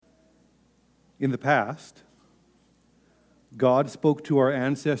In the past, God spoke to our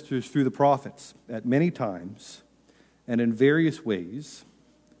ancestors through the prophets at many times and in various ways,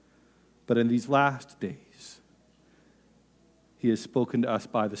 but in these last days, he has spoken to us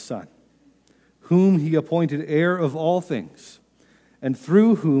by the Son, whom he appointed heir of all things, and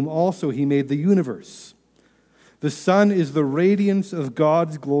through whom also he made the universe. The Son is the radiance of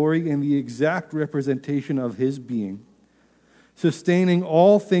God's glory and the exact representation of his being, sustaining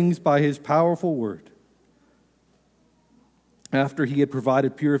all things by his powerful word. After he had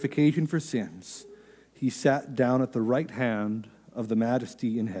provided purification for sins, he sat down at the right hand of the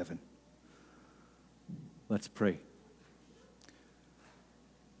Majesty in heaven. Let's pray.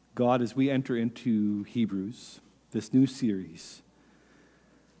 God, as we enter into Hebrews, this new series,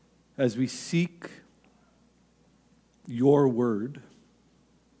 as we seek your word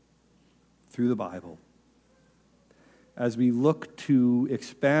through the Bible, as we look to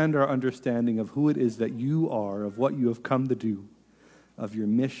expand our understanding of who it is that you are, of what you have come to do, of your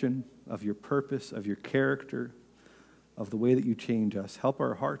mission, of your purpose, of your character, of the way that you change us, help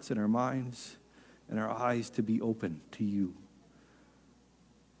our hearts and our minds and our eyes to be open to you.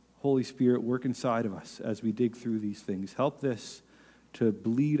 Holy Spirit, work inside of us as we dig through these things. Help this to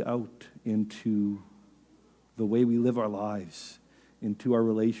bleed out into the way we live our lives, into our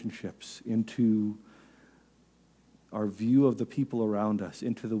relationships, into our view of the people around us,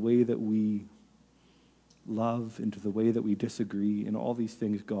 into the way that we love, into the way that we disagree. In all these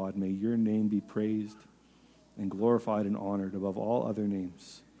things, God, may your name be praised and glorified and honored above all other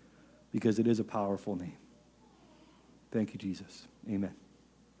names, because it is a powerful name. Thank you, Jesus. Amen.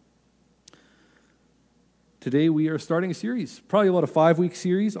 Today we are starting a series, probably about a 5-week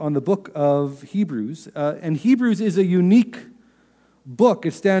series on the book of Hebrews. And Hebrews is a unique book.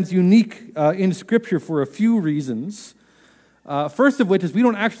 It stands unique in Scripture for a few reasons. First of which is we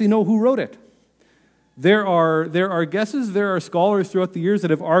don't actually know who wrote it. There are guesses, there are scholars throughout the years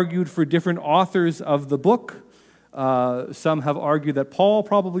that have argued for different authors of the book. Some have argued that Paul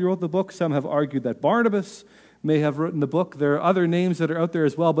probably wrote the book. Some have argued that Barnabas may have written the book. There are other names that are out there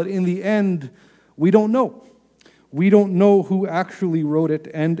as well. But in the end, we don't know. We don't know who actually wrote it.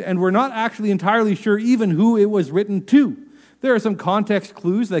 And we're not actually entirely sure even who it was written to. There are some context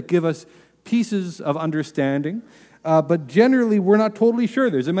clues that give us pieces of understanding. But generally, we're not totally sure.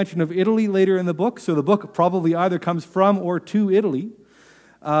 There's a mention of Italy later in the book. So the book probably either comes from or to Italy.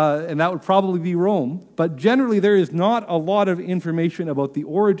 And that would probably be Rome. But generally, there is not a lot of information about the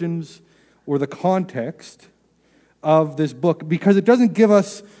origins or the context of this book, because it doesn't give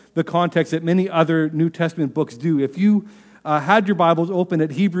us the context that many other New Testament books do. If you had your Bibles open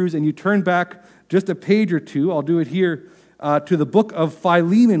at Hebrews and you turn back just a page or two, I'll do it here, to the book of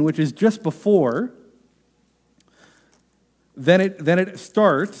Philemon, which is just before, then it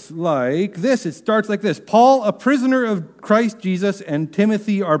starts like this. It starts like this. Paul, a prisoner of Christ Jesus, and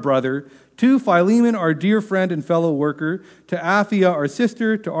Timothy, our brother, to Philemon, our dear friend and fellow worker, to Aphia, our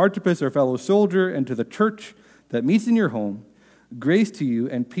sister, to Archippus, our fellow soldier, and to the church that meets in your home, grace to you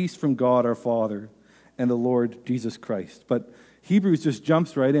and peace from God our Father and the Lord Jesus Christ. But Hebrews just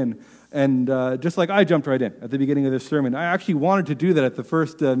jumps right in. And just like I jumped right in at the beginning of this sermon, I actually wanted to do that at the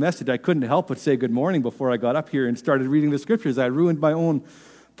first message. I couldn't help but say good morning before I got up here and started reading the scriptures. I ruined my own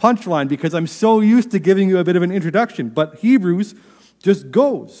punchline because I'm so used to giving you a bit of an introduction. But Hebrews just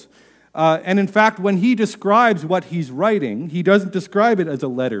goes. And in fact, when he describes what he's writing, he doesn't describe it as a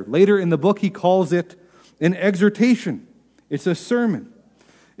letter. Later in the book, he calls it an exhortation. It's a sermon.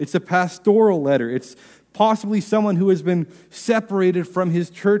 It's a pastoral letter. It's possibly someone who has been separated from his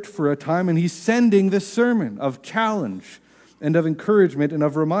church for a time, and he's sending this sermon of challenge and of encouragement and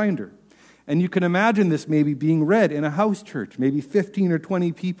of reminder. And you can imagine this maybe being read in a house church, maybe 15 or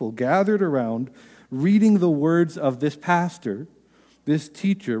 20 people gathered around, reading the words of this pastor, this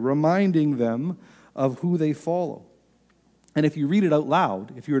teacher, reminding them of who they follow. And if you read it out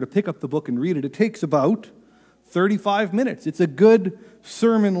loud, if you were to pick up the book and read it, it takes about 35 minutes. It's a good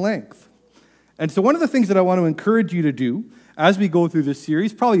sermon length. And so one of the things that I want to encourage you to do as we go through this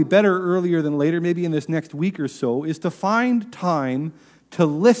series, probably better earlier than later, maybe in this next week or so, is to find time to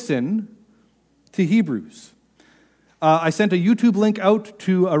listen to Hebrews. I sent a YouTube link out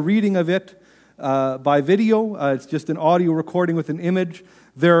to a reading of it by video. It's just an audio recording with an image.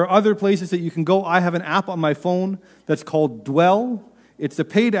 There are other places that you can go. I have an app on my phone that's called Dwell. It's a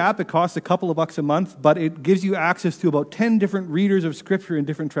paid app. It costs a couple of bucks a month, but it gives you access to about 10 different readers of Scripture in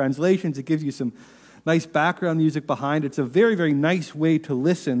different translations. It gives you some nice background music behind. It's a very, very nice way to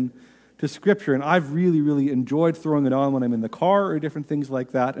listen to Scripture, and I've really, really enjoyed throwing it on when I'm in the car or different things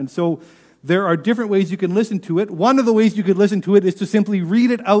like that. And so there are different ways you can listen to it. One of the ways you could listen to it is to simply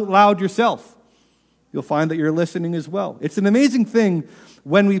read it out loud yourself. you'll find that you're listening as well. It's an amazing thing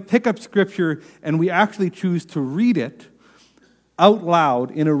when we pick up Scripture and we actually choose to read it out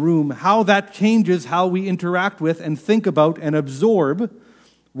loud in a room, how that changes how we interact with and think about and absorb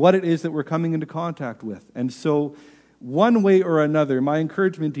what it is that we're coming into contact with. And so, one way or another, my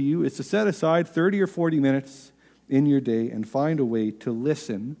encouragement to you is to set aside 30 or 40 minutes in your day and find a way to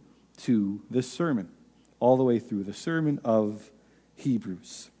listen to this sermon, all the way through the sermon of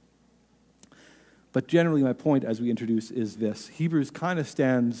Hebrews. But generally, my point as we introduce is this: Hebrews kind of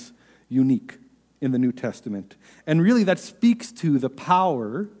stands unique in the New Testament. And really that speaks to the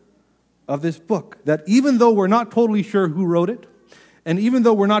power of this book, that even though we're not totally sure who wrote it, and even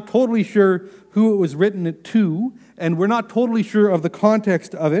though we're not totally sure who it was written to, and we're not totally sure of the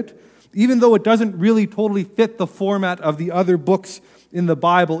context of it, even though it doesn't really totally fit the format of the other books in the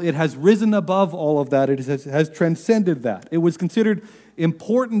Bible, it has risen above all of that. It has transcended that. It was considered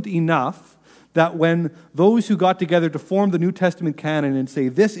important enough that when those who got together to form the New Testament canon and say,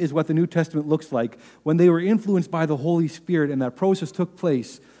 this is what the New Testament looks like, when they were influenced by the Holy Spirit and that process took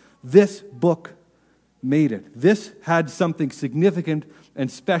place, this book made it. This had something significant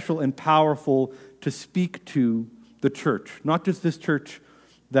and special and powerful to speak to the church. Not just this church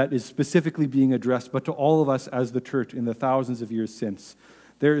that is specifically being addressed, but to all of us as the church in the thousands of years since.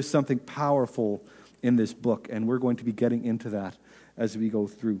 There is something powerful in this book, and we're going to be getting into that as we go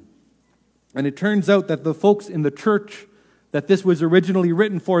through. And it turns out that the folks in the church that this was originally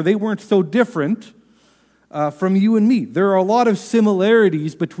written for, they weren't so different from you and me. There are a lot of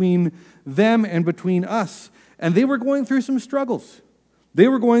similarities between them and between us. And they were going through some struggles. They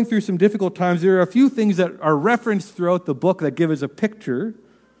were going through some difficult times. There are a few things that are referenced throughout the book that give us a picture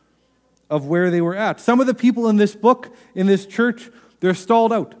of where they were at. Some of the people in this book, in this church, they're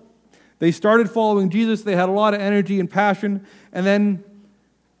stalled out. They started following Jesus. They had a lot of energy and passion. And then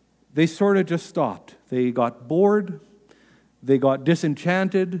they sort of just stopped. They got bored. They got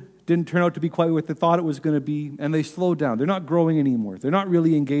disenchanted. Didn't turn out to be quite what they thought it was going to be. And they slowed down. They're not growing anymore. They're not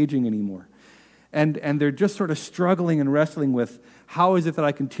really engaging anymore. And they're just sort of struggling and wrestling with, how is it that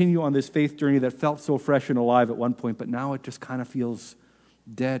I continue on this faith journey that felt so fresh and alive at one point, but now it just kind of feels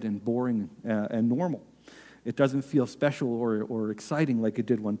dead and boring and normal. It doesn't feel special or exciting like it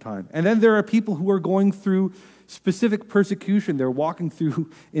did one time. And then there are people who are going through specific persecution. They're walking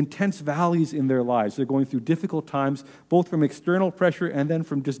through intense valleys in their lives. They're going through difficult times, both from external pressure and then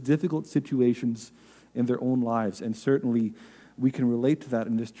from just difficult situations in their own lives. And certainly we can relate to that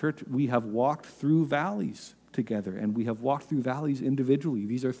in this church. We have walked through valleys together, and we have walked through valleys individually.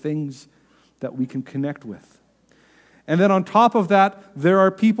 These are things that we can connect with. And then on top of that,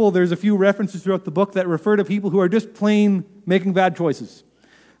 there's a few references throughout the book that refer to people who are just plain making bad choices.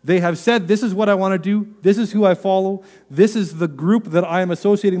 They have said, this is what I want to do, this is who I follow, this is the group that I am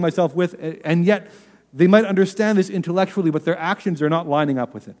associating myself with, and yet they might understand this intellectually, but their actions are not lining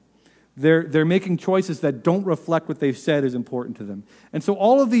up with it. They're making choices that don't reflect what they've said is important to them. And so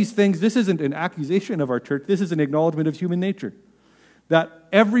all of these things, this isn't an accusation of our church, this is an acknowledgement of human nature. That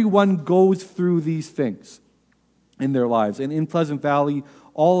everyone goes through these things in their lives. And in Pleasant Valley,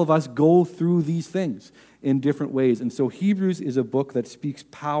 all of us go through these things in different ways. And so Hebrews is a book that speaks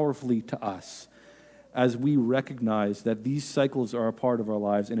powerfully to us as we recognize that these cycles are a part of our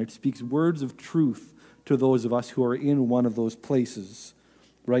lives, and it speaks words of truth to those of us who are in one of those places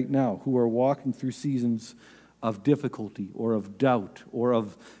right now, who are walking through seasons of difficulty or of doubt or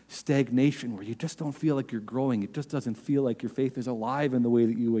of stagnation where you just don't feel like you're growing. It just doesn't feel like your faith is alive in the way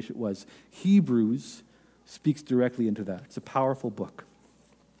that you wish it was. Hebrews speaks directly into that. It's a powerful book.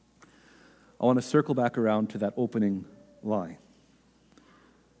 I want to circle back around to that opening line.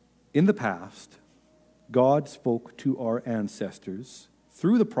 In the past, God spoke to our ancestors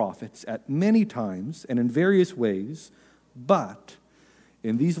through the prophets at many times and in various ways, but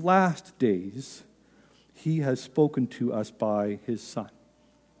in these last days, He has spoken to us by His Son.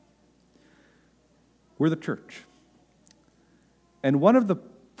 We're the church. And one of the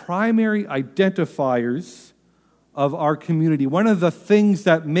primary identifiers of our community, one of the things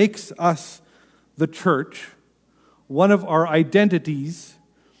that makes us the church, one of our identities,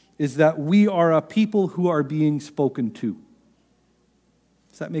 is that we are a people who are being spoken to.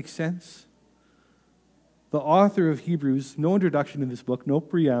 Does that make sense? The author of Hebrews, no introduction in this book, no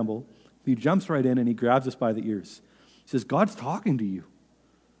preamble, he jumps right in and he grabs us by the ears. He says, God's talking to you.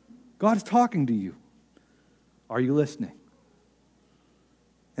 God's talking to you. Are you listening?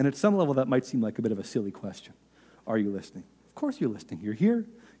 And at some level, that might seem like a bit of a silly question. Are you listening? Of course you're listening. You're here.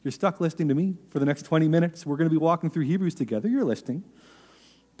 You're stuck listening to me for the next 20 minutes. We're going to be walking through Hebrews together. You're listening.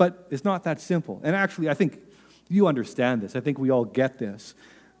 But it's not that simple. And actually, I think you understand this. I think we all get this.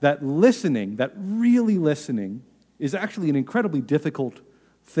 that listening, that really listening, is actually an incredibly difficult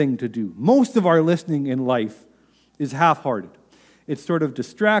thing to do. Most of our listening in life is half-hearted. It's sort of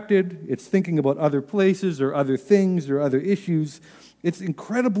distracted. It's thinking about other places or other things or other issues. It's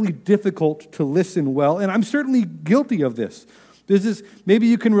incredibly difficult to listen well, and I'm certainly guilty of this. Maybe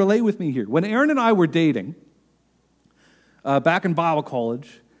you can relate with me here. When Aaron and I were dating, back in Bible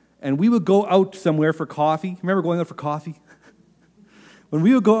college, and we would go out somewhere for coffee. Remember going out for coffee? When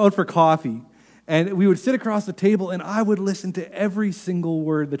we would go out for coffee, and we would sit across the table, and I would listen to every single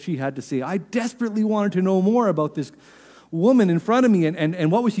word that she had to say. I desperately wanted to know more about this woman in front of me,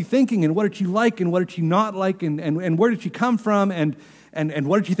 and what was she thinking, and what did she like, and what did she not like, and where did she come from, and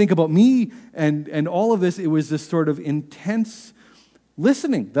what did she think about me, and all of this. It was this sort of intense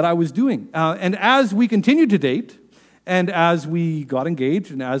listening that I was doing. And as we continued to date, and as we got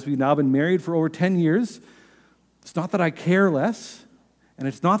engaged, and as we've now been married for over 10 years, it's not that I care less, and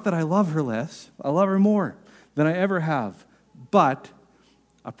it's not that I love her less. I love her more than I ever have. But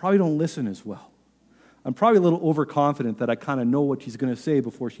I probably don't listen as well. I'm probably a little overconfident that I kind of know what she's going to say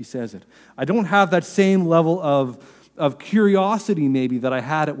before she says it. I don't have that same level of curiosity maybe that I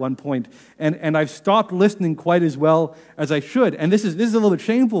had at one point, and I've stopped listening quite as well as I should. And this is a little bit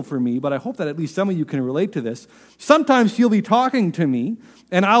shameful for me, but I hope that at least some of you can relate to this. Sometimes she'll be talking to me,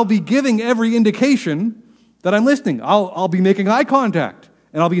 and I'll be giving every indication that I'm listening. I'll be making eye contact,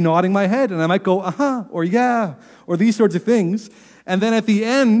 and I'll be nodding my head, and I might go, uh-huh, or yeah, or these sorts of things. And then at the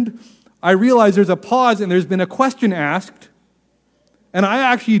end, I realize there's a pause, and there's been a question asked, and I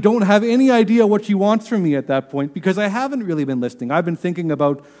actually don't have any idea what she wants from me at that point because I haven't really been listening. I've been thinking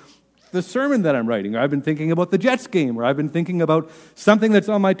about the sermon that I'm writing, or I've been thinking about the Jets game, or I've been thinking about something that's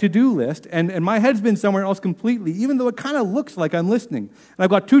on my to-do list, and my head's been somewhere else completely, even though it kind of looks like I'm listening. And I've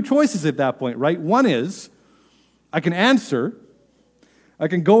got two choices at that point, right? One is I can answer. I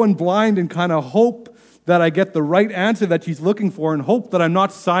can go in blind and kind of hope that I get the right answer that she's looking for and hope that I'm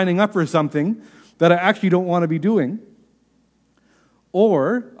not signing up for something that I actually don't want to be doing.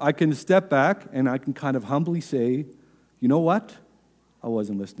 Or I can step back and I can kind of humbly say, you know what? I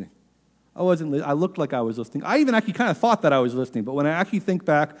wasn't listening. I looked like I was listening. I even actually kind of thought that I was listening, but when I actually think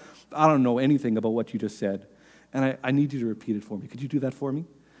back, I don't know anything about what you just said, and I need you to repeat it for me. Could you do that for me?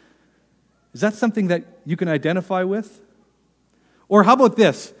 Is that something that you can identify with? Or how about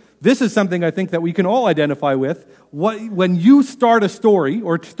this? This is something I think that we can all identify with. When you start a story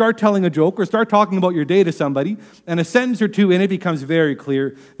or start telling a joke or start talking about your day to somebody, and a sentence or two in it becomes very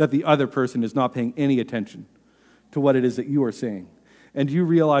clear that the other person is not paying any attention to what it is that you are saying. And you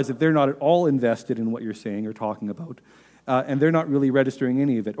realize that they're not at all invested in what you're saying or talking about, and they're not really registering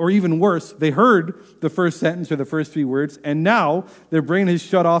any of it. Or even worse, they heard the first sentence or the first three words, and now their brain is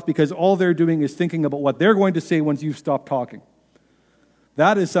shut off because all they're doing is thinking about what they're going to say once you've stopped talking.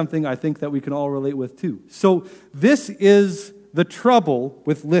 That is something I think that we can all relate with too. So this is the trouble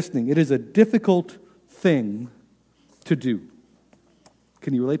with listening. It is a difficult thing to do.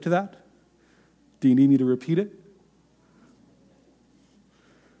 Can you relate to that? Do you need me to repeat it?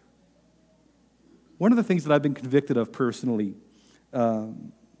 One of the things that I've been convicted of personally,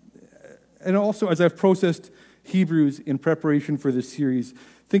 and also as I've processed Hebrews in preparation for this series,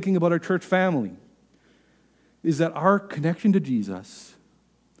 thinking about our church family, is that our connection to Jesus,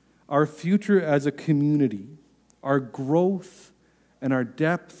 our future as a community, our growth and our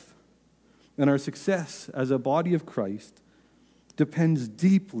depth and our success as a body of Christ depends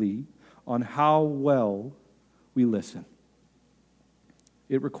deeply on how well we listen.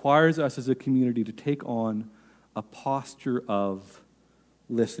 It requires us as a community to take on a posture of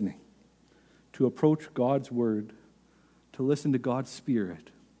listening, to approach God's Word, to listen to God's Spirit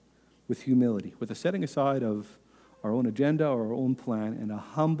with humility, with a setting aside of our own agenda or our own plan, and a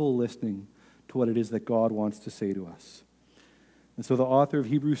humble listening to what it is that God wants to say to us. And so the author of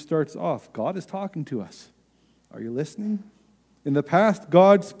Hebrews starts off, God is talking to us. Are you listening? In the past,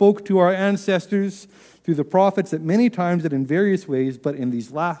 God spoke to our ancestors through the prophets at many times and in various ways, but in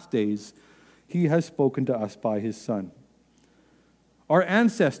these last days, He has spoken to us by His Son. Our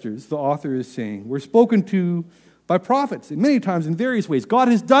ancestors, the author is saying, were spoken to by prophets many times in various ways. God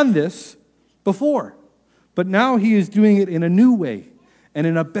has done this before. But now He is doing it in a new way and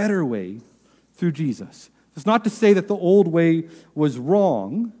in a better way through Jesus. It's not to say that the old way was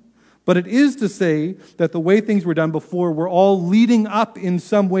wrong, but it is to say that the way things were done before were all leading up in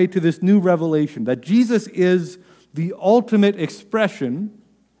some way to this new revelation, that Jesus is the ultimate expression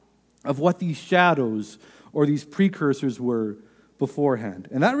of what these shadows or these precursors were beforehand.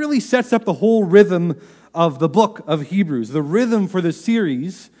 And that really sets up the whole rhythm of the book of Hebrews, the rhythm for the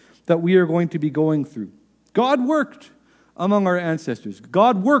series that we are going to be going through. God worked among our ancestors.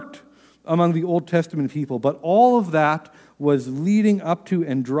 God worked among the Old Testament people, but all of that was leading up to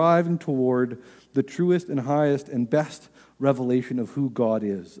and driving toward the truest and highest and best revelation of who God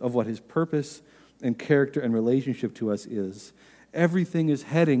is, of what his purpose and character and relationship to us is. Everything is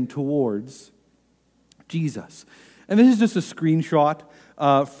heading towards Jesus. And this is just a screenshot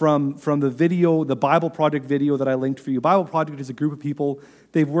from the video, the Bible Project video that I linked for you. Bible Project is a group of people.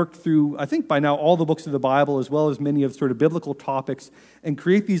 They've worked through, I think by now, all the books of the Bible, as well as many of sort of biblical topics, and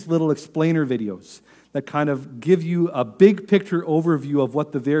create these little explainer videos that kind of give you a big picture overview of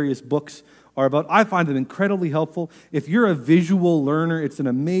what the various books are about. I find them incredibly helpful. If you're a visual learner, it's an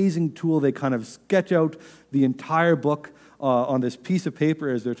amazing tool. They kind of sketch out the entire book on this piece of paper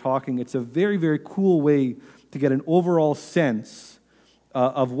as they're talking. It's a very, very cool way to get an overall sense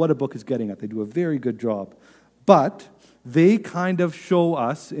of what a book is getting at. They do a very good job. But they kind of show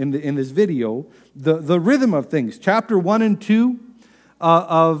us in this video the rhythm of things. Chapter 1 and 2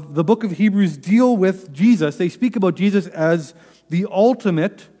 of the book of Hebrews deal with Jesus. They speak about Jesus as the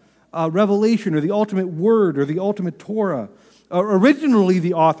ultimate revelation, or the ultimate word, or the ultimate Torah. Originally,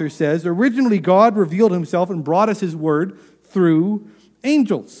 the author says, originally God revealed himself and brought us his word through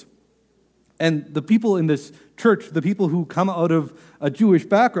angels. And the people in this church, the people who come out of a Jewish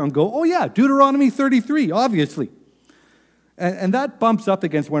background go, oh yeah, Deuteronomy 33, obviously. And that bumps up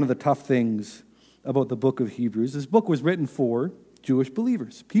against one of the tough things about the book of Hebrews. This book was written for Jewish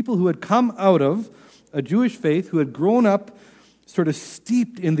believers, people who had come out of a Jewish faith, who had grown up sort of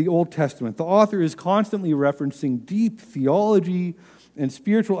steeped in the Old Testament. The author is constantly referencing deep theology and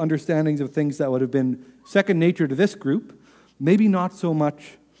spiritual understandings of things that would have been second nature to this group, maybe not so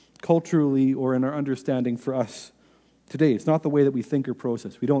much culturally or in our understanding for us today. It's not the way that we think or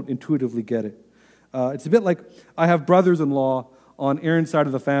process. We don't intuitively get it. It's a bit like I have brothers-in-law on Aaron's side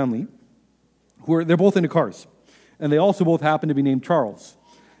of the family they're both into cars, and they also both happen to be named Charles.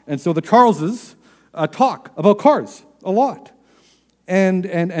 And so the Charleses talk about cars a lot,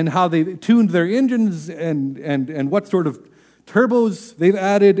 and how they've tuned their engines and what sort of turbos they've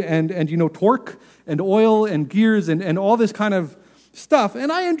added and torque and oil and gears and all this kind of stuff.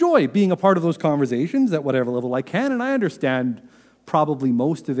 And I enjoy being a part of those conversations at whatever level I can, and I understand probably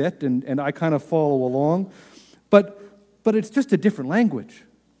most of it, and I kind of follow along. But it's just a different language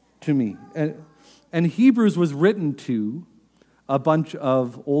to me. And Hebrews was written to a bunch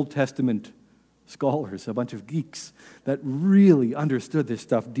of Old Testament scholars, a bunch of geeks that really understood this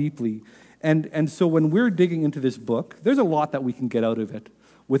stuff deeply. And so when we're digging into this book, there's a lot that we can get out of it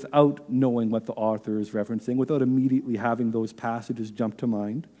without knowing what the author is referencing, without immediately having those passages jump to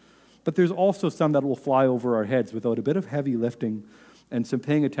mind. But there's also some that will fly over our heads without a bit of heavy lifting and some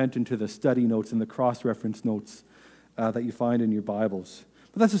paying attention to the study notes and the cross-reference notes that you find in your Bibles.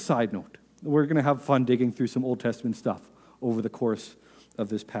 But that's a side note. We're going to have fun digging through some Old Testament stuff over the course of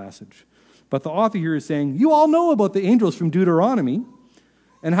this passage. But the author here is saying, you all know about the angels from Deuteronomy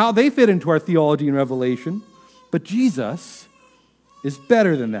and how they fit into our theology and revelation, but Jesus is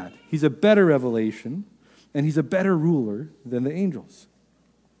better than that. He's a better revelation, and he's a better ruler than the angels.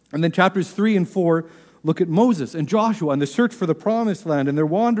 And then chapters 3 and 4 look at Moses and Joshua and the search for the promised land, and they're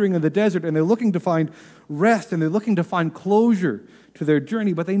wandering in the desert, and they're looking to find rest, and they're looking to find closure to their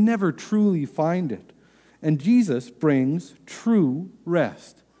journey, but they never truly find it. And Jesus brings true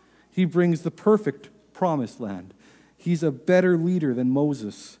rest. He brings the perfect promised land. He's a better leader than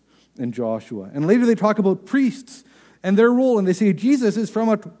Moses and Joshua. And later they talk about priests and their role, and they say Jesus is from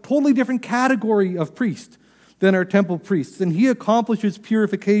a totally different category of priest than our temple priests, and he accomplishes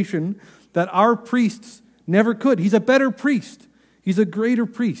purification that our priests never could. He's a better priest. He's a greater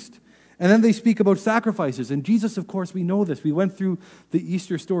priest. And then they speak about sacrifices. And Jesus, of course, we know this. We went through the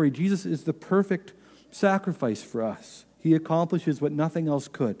Easter story. Jesus is the perfect sacrifice for us. He accomplishes what nothing else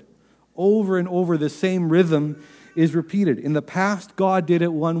could. Over and over, the same rhythm is repeated. In the past, God did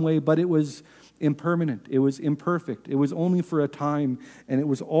it one way, but it was impermanent. It was imperfect. It was only for a time, and it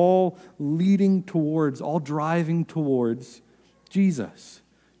was all leading towards, all driving towards Jesus.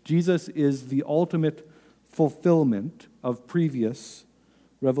 Jesus is the ultimate fulfillment of previous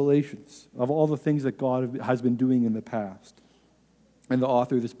revelations, of all the things that God has been doing in the past. And the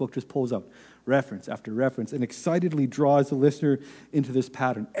author of this book just pulls out reference after reference and excitedly draws the listener into this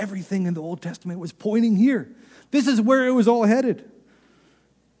pattern. Everything in the Old Testament was pointing here. This is where it was all headed.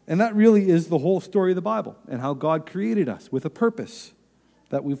 And that really is the whole story of the Bible and how God created us with a purpose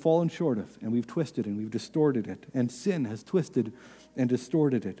that we've fallen short of, and we've twisted and we've distorted it, and sin has twisted and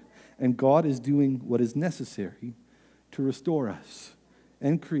distorted it. And God is doing what is necessary to restore us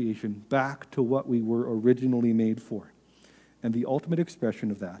and creation back to what we were originally made for. And the ultimate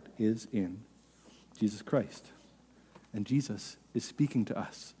expression of that is in Jesus Christ. And Jesus is speaking to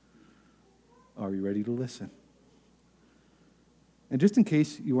us. Are we ready to listen? And just in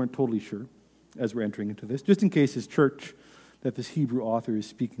case you weren't totally sure, as we're entering into this, just in case his church that this Hebrew author is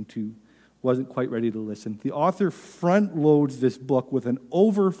speaking to wasn't quite ready to listen, the author front loads this book with an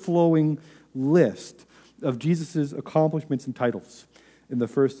overflowing list of Jesus' accomplishments and titles in the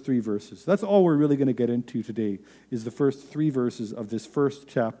first 3 verses. That's all we're really going to get into today, is the first 3 verses of this first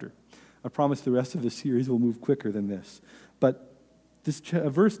chapter. I promise the rest of the series will move quicker than this. But this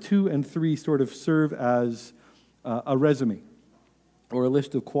verse 2 and 3 sort of serve as a resume or a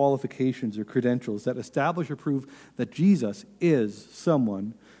list of qualifications or credentials that establish or prove that Jesus is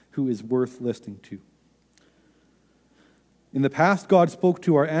someone who is worth listening to. In the past, God spoke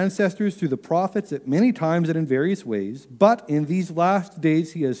to our ancestors through the prophets at many times and in various ways, but in these last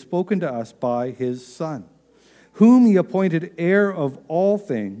days he has spoken to us by his Son, whom he appointed heir of all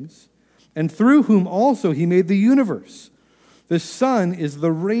things, and through whom also he made the universe. The Son is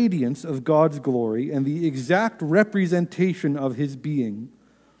the radiance of God's glory and the exact representation of his being,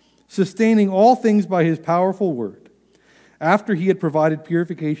 sustaining all things by his powerful word. After he had provided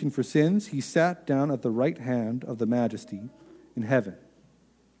purification for sins, he sat down at the right hand of the Majesty in heaven.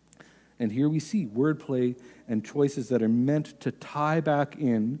 And here we see wordplay and choices that are meant to tie back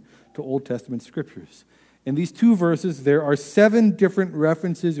in to Old Testament scriptures. In these 2 verses, there are 7 different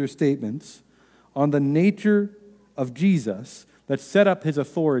references or statements on the nature of Jesus that set up his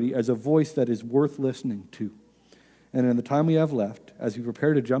authority as a voice that is worth listening to. And in the time we have left, as we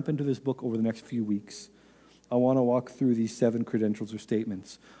prepare to jump into this book over the next few weeks, I want to walk through these 7 credentials or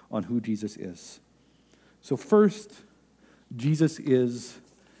statements on who Jesus is. So first, Jesus is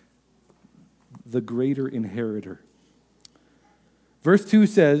the greater inheritor. Verse 2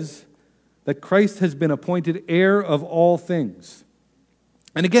 says that Christ has been appointed heir of all things.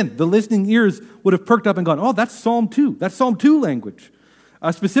 And again, the listening ears would have perked up and gone, oh, that's Psalm 2. That's Psalm 2 language.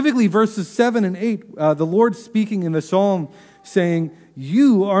 Specifically, verses 7 and 8, the Lord speaking in the psalm saying,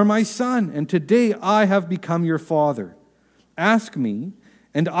 "You are my son, and today I have become your father. Ask me,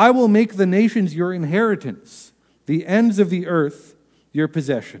 and I will make the nations your inheritance, the ends of the earth your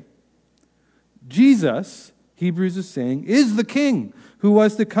possession." Jesus, Hebrews is saying, is the king who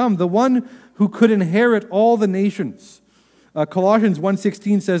was to come, the one who could inherit all the nations. Colossians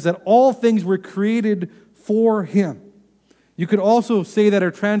 1:16 says that all things were created for him. You could also say that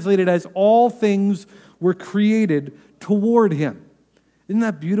are translated as all things were created toward him. Isn't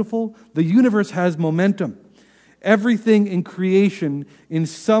that beautiful? The universe has momentum. Everything in creation in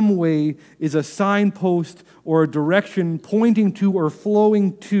some way is a signpost or a direction pointing to or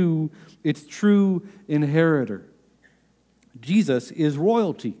flowing to its true inheritor. Jesus is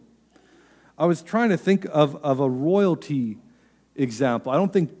royalty. I was trying to think of a royalty example. I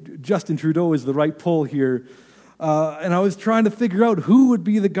don't think Justin Trudeau is the right pull here. And I was trying to figure out who would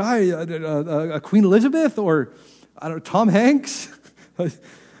be the guy, Queen Elizabeth or I don't know, Tom Hanks?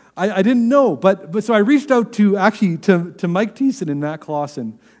 I didn't know, but so I reached out to Mike Thiessen and Matt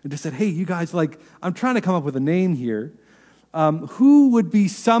Clausen and just said, hey, you guys, I'm trying to come up with a name here. Who would be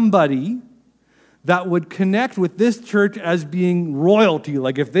somebody that would connect with this church as being royalty?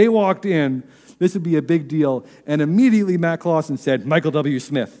 Like if they walked in, this would be a big deal. And immediately Matt Clausen said, Michael W.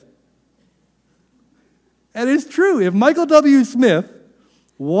 Smith. And it's true. If Michael W. Smith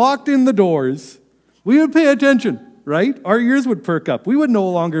walked in the doors, we would pay attention, right? Our ears would perk up. We would no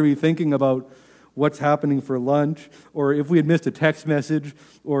longer be thinking about what's happening for lunch, or if we had missed a text message,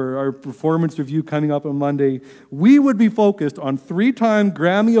 or our performance review coming up on Monday. We would be focused on 3-time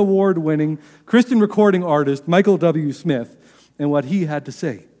Grammy Award-winning Christian recording artist Michael W. Smith and what he had to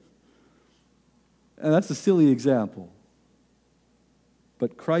say. And that's a silly example.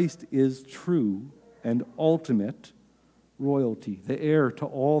 But Christ is true and ultimate royalty, the heir to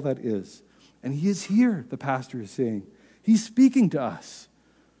all that is. And he is here, the pastor is saying. He's speaking to us.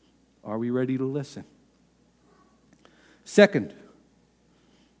 Are we ready to listen? Second,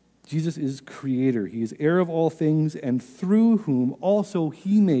 Jesus is creator. He is heir of all things, and through whom also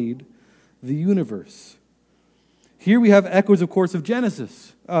he made the universe. Here we have echoes, of course, of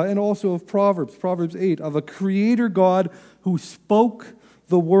Genesis and also of Proverbs 8, of a creator God who spoke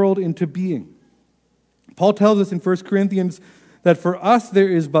the world into being. Paul tells us in 1 Corinthians that for us there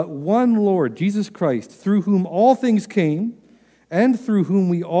is but one Lord, Jesus Christ, through whom all things came and through whom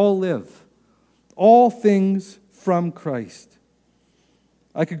we all live. All things from Christ.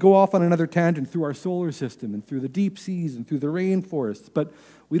 I could go off on another tangent through our solar system and through the deep seas and through the rainforests, but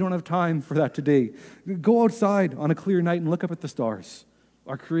we don't have time for that today. Go outside on a clear night and look up at the stars.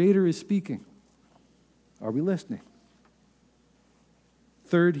 Our Creator is speaking. Are we listening?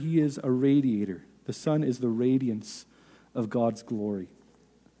 Third, he is a radiator. The sun is the radiance of God's glory.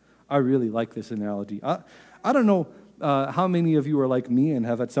 I really like this analogy. I don't know how many of you are like me and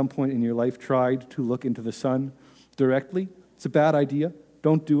have at some point in your life tried to look into the sun directly. It's a bad idea.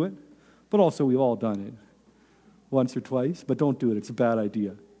 Don't do it. But also, we've all done it once or twice, but don't do it. It's a bad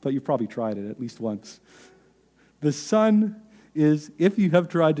idea. But you've probably tried it at least once. The sun is, if you have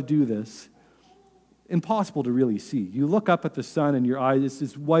tried to do this, impossible to really see. You look up at the sun and your eyes, it's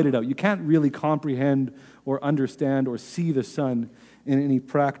just whited out. You can't really comprehend or understand or see the sun in any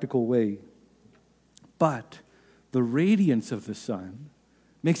practical way. But the radiance of the sun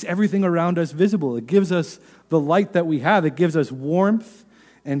makes everything around us visible. It gives us the light that we have. It gives us warmth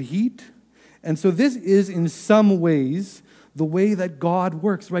and heat. And so this is in some ways the way that God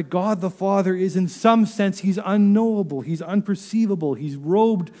works, right? God the Father is in some sense, he's unknowable, he's unperceivable, he's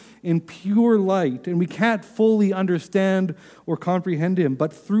robed in pure light, and we can't fully understand or comprehend him.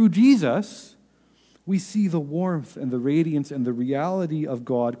 But through Jesus, we see the warmth and the radiance and the reality of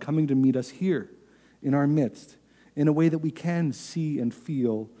God coming to meet us here in our midst in a way that we can see and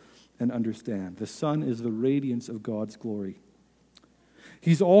feel and understand. The sun is the radiance of God's glory.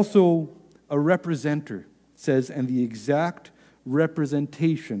 He's also a representer, says, and the exact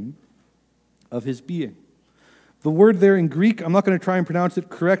representation of his being. The word there in Greek, I'm not going to try and pronounce it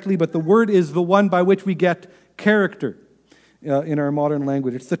correctly, but the word is the one by which we get character in our modern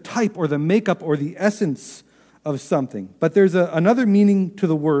language. It's the type or the makeup or the essence of something. But there's another meaning to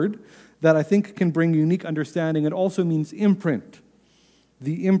the word that I think can bring unique understanding. It also means imprint.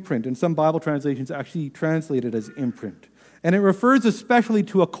 The imprint, and some Bible translations actually translate it as imprint. And it refers especially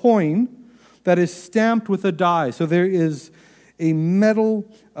to a coin that is stamped with a die. So there is a metal,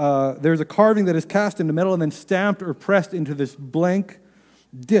 there's a carving that is cast into metal and then stamped or pressed into this blank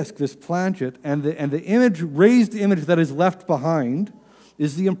disc, this planchet, and the image, raised image that is left behind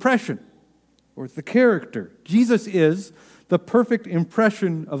is the impression, or it's the character. Jesus is the perfect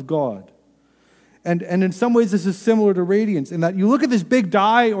impression of God. And in some ways, this is similar to radiance in that you look at this big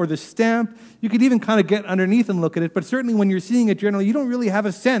die or the stamp, you could even kind of get underneath and look at it, but certainly when you're seeing it generally, you don't really have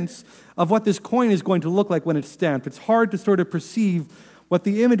a sense of what this coin is going to look like when it's stamped. It's hard to sort of perceive what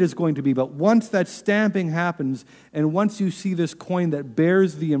the image is going to be, but once that stamping happens, and once you see this coin that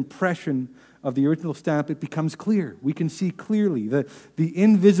bears the impression of the original stamp, it becomes clear. We can see clearly that the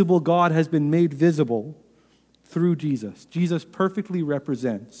invisible God has been made visible through Jesus. Jesus perfectly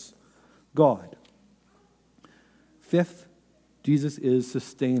represents God. Fifth, Jesus is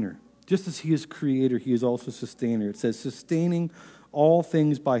sustainer. Just as he is creator, he is also sustainer. It says, sustaining all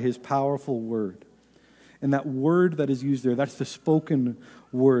things by his powerful word. And that word that is used there, that's the spoken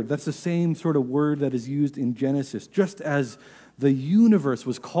word. That's the same sort of word that is used in Genesis. Just as the universe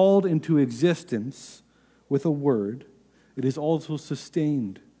was called into existence with a word, it is also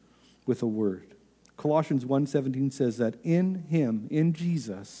sustained with a word. Colossians 1:17 says that in him, in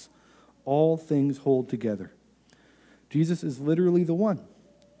Jesus, all things hold together. Jesus is literally the one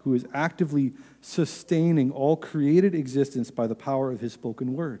who is actively sustaining all created existence by the power of his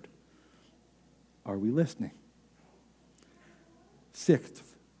spoken word. Are we listening?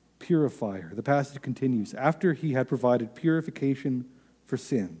 Sixth, purifier. The passage continues. After he had provided purification for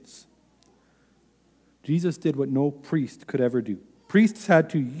sins, Jesus did what no priest could ever do. Priests had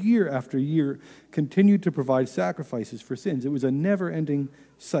to, year after year, continue to provide sacrifices for sins. It was a never-ending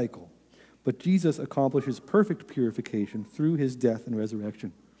cycle. But Jesus accomplishes perfect purification through his death and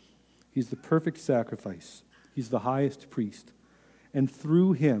resurrection. He's the perfect sacrifice. He's the highest priest. And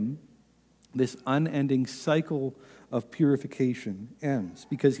through him, this unending cycle of purification ends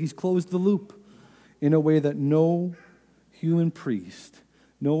because he's closed the loop in a way that no human priest,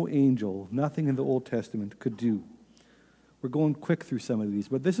 no angel, nothing in the Old Testament could do. We're going quick through some of these,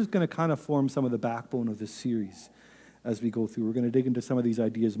 but this is going to kind of form some of the backbone of this series. As we go through, we're going to dig into some of these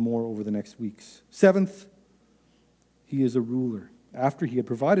ideas more over the next weeks. Seventh, he is a ruler. After he had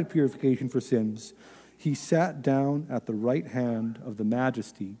provided purification for sins, he sat down at the right hand of the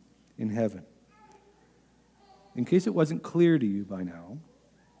Majesty in heaven. In case it wasn't clear to you by now,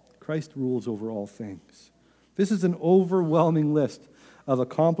 Christ rules over all things. This is an overwhelming list of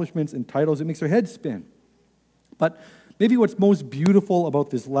accomplishments and titles. It makes our heads spin. But maybe what's most beautiful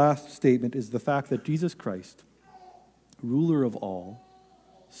about this last statement is the fact that Jesus Christ, ruler of all,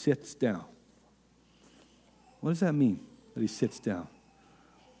 sits down. What does that mean, that he sits down?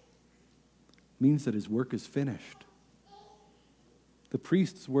 It means that his work is finished. The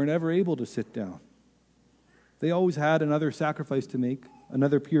priests were never able to sit down. They always had another sacrifice to make,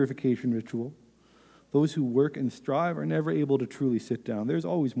 another purification ritual. Those who work and strive are never able to truly sit down. There's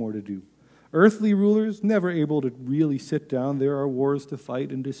always more to do. Earthly rulers, never able to really sit down. There are wars to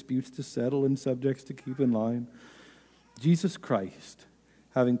fight and disputes to settle and subjects to keep in line. Jesus Christ,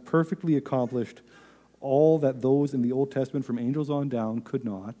 having perfectly accomplished all that those in the Old Testament from angels on down could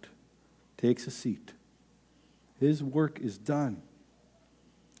not, takes a seat. His work is done.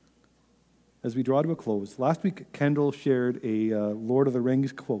 As we draw to a close, last week Kendall shared a Lord of the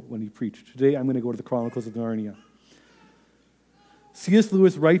Rings quote when he preached. Today I'm going to go to the Chronicles of Narnia. C.S.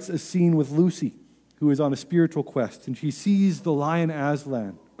 Lewis writes a scene with Lucy, who is on a spiritual quest, and she sees the lion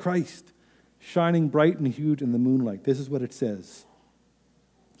Aslan, Christ, shining bright and huge in the moonlight. This is what it says.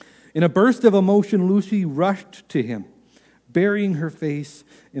 In a burst of emotion, Lucy rushed to him, burying her face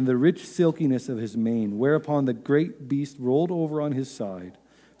in the rich silkiness of his mane, whereupon the great beast rolled over on his side,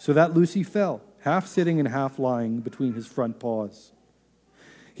 so that Lucy fell, half sitting and half lying between his front paws.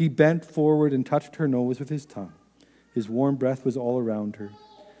 He bent forward and touched her nose with his tongue. His warm breath was all around her.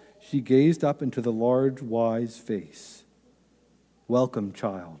 She gazed up into the large, wise face. "Welcome,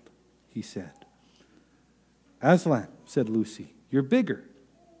 child," he said. "Aslan," said Lucy, "you're bigger."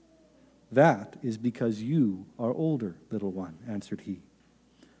 "That is because you are older, little one," answered he.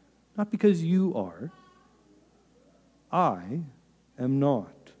 "Not because you are. I am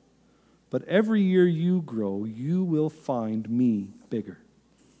not. But every year you grow, you will find me bigger."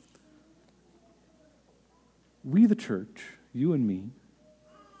 We, the church, you and me,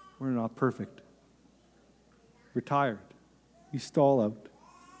 we're not perfect. We're tired. We stall out.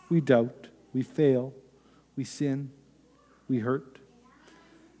 We doubt. We fail. We sin. We hurt.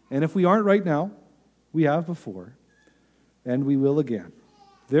 And if we aren't right now, we have before, and we will again.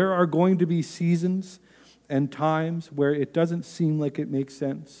 There are going to be seasons and times where it doesn't seem like it makes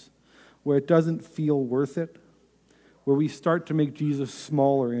sense, where it doesn't feel worth it, where we start to make Jesus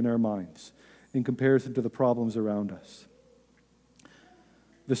smaller in our minds in comparison to the problems around us.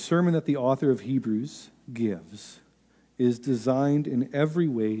 The sermon that the author of Hebrews gives is designed in every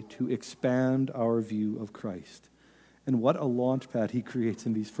way to expand our view of Christ. And what a launch pad he creates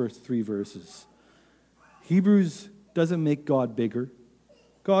in these first 3 verses. Hebrews doesn't make God bigger.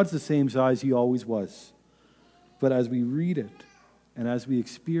 God's the same size he always was. But as we read it, and as we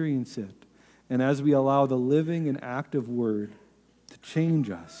experience it, and as we allow the living and active word to change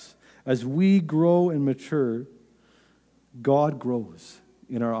us, as we grow and mature, God grows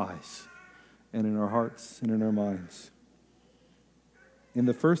in our eyes and in our hearts and in our minds. In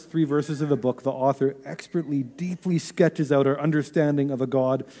the first 3 verses of the book, the author expertly, deeply sketches out our understanding of a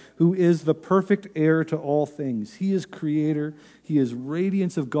God who is the perfect heir to all things. He is creator. He is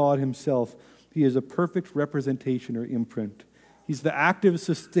radiance of God himself. He is a perfect representation or imprint. He's the active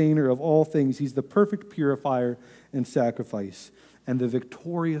sustainer of all things. He's the perfect purifier and sacrifice, and the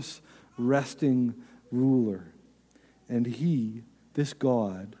victorious resting ruler. And he, this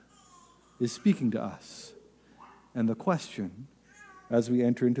God, is speaking to us. And the question, as we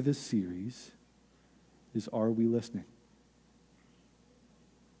enter into this series, is, are we listening?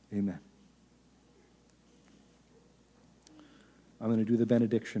 Amen. I'm going to do the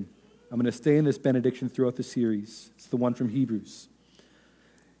benediction. I'm going to stay in this benediction throughout the series. It's the one from Hebrews.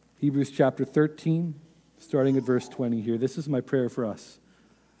 Hebrews chapter 13, starting at verse 20 here. This is my prayer for us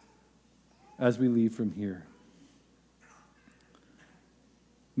as we leave from here.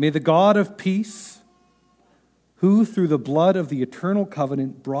 May the God of peace, who through the blood of the eternal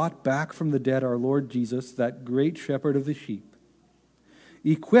covenant brought back from the dead our Lord Jesus, that great shepherd of the sheep,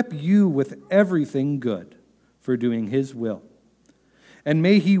 equip you with everything good for doing his will. And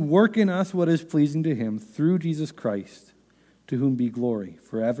may he work in us what is pleasing to him through Jesus Christ, to whom be glory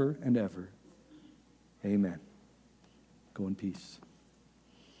forever and ever. Amen. Go in peace.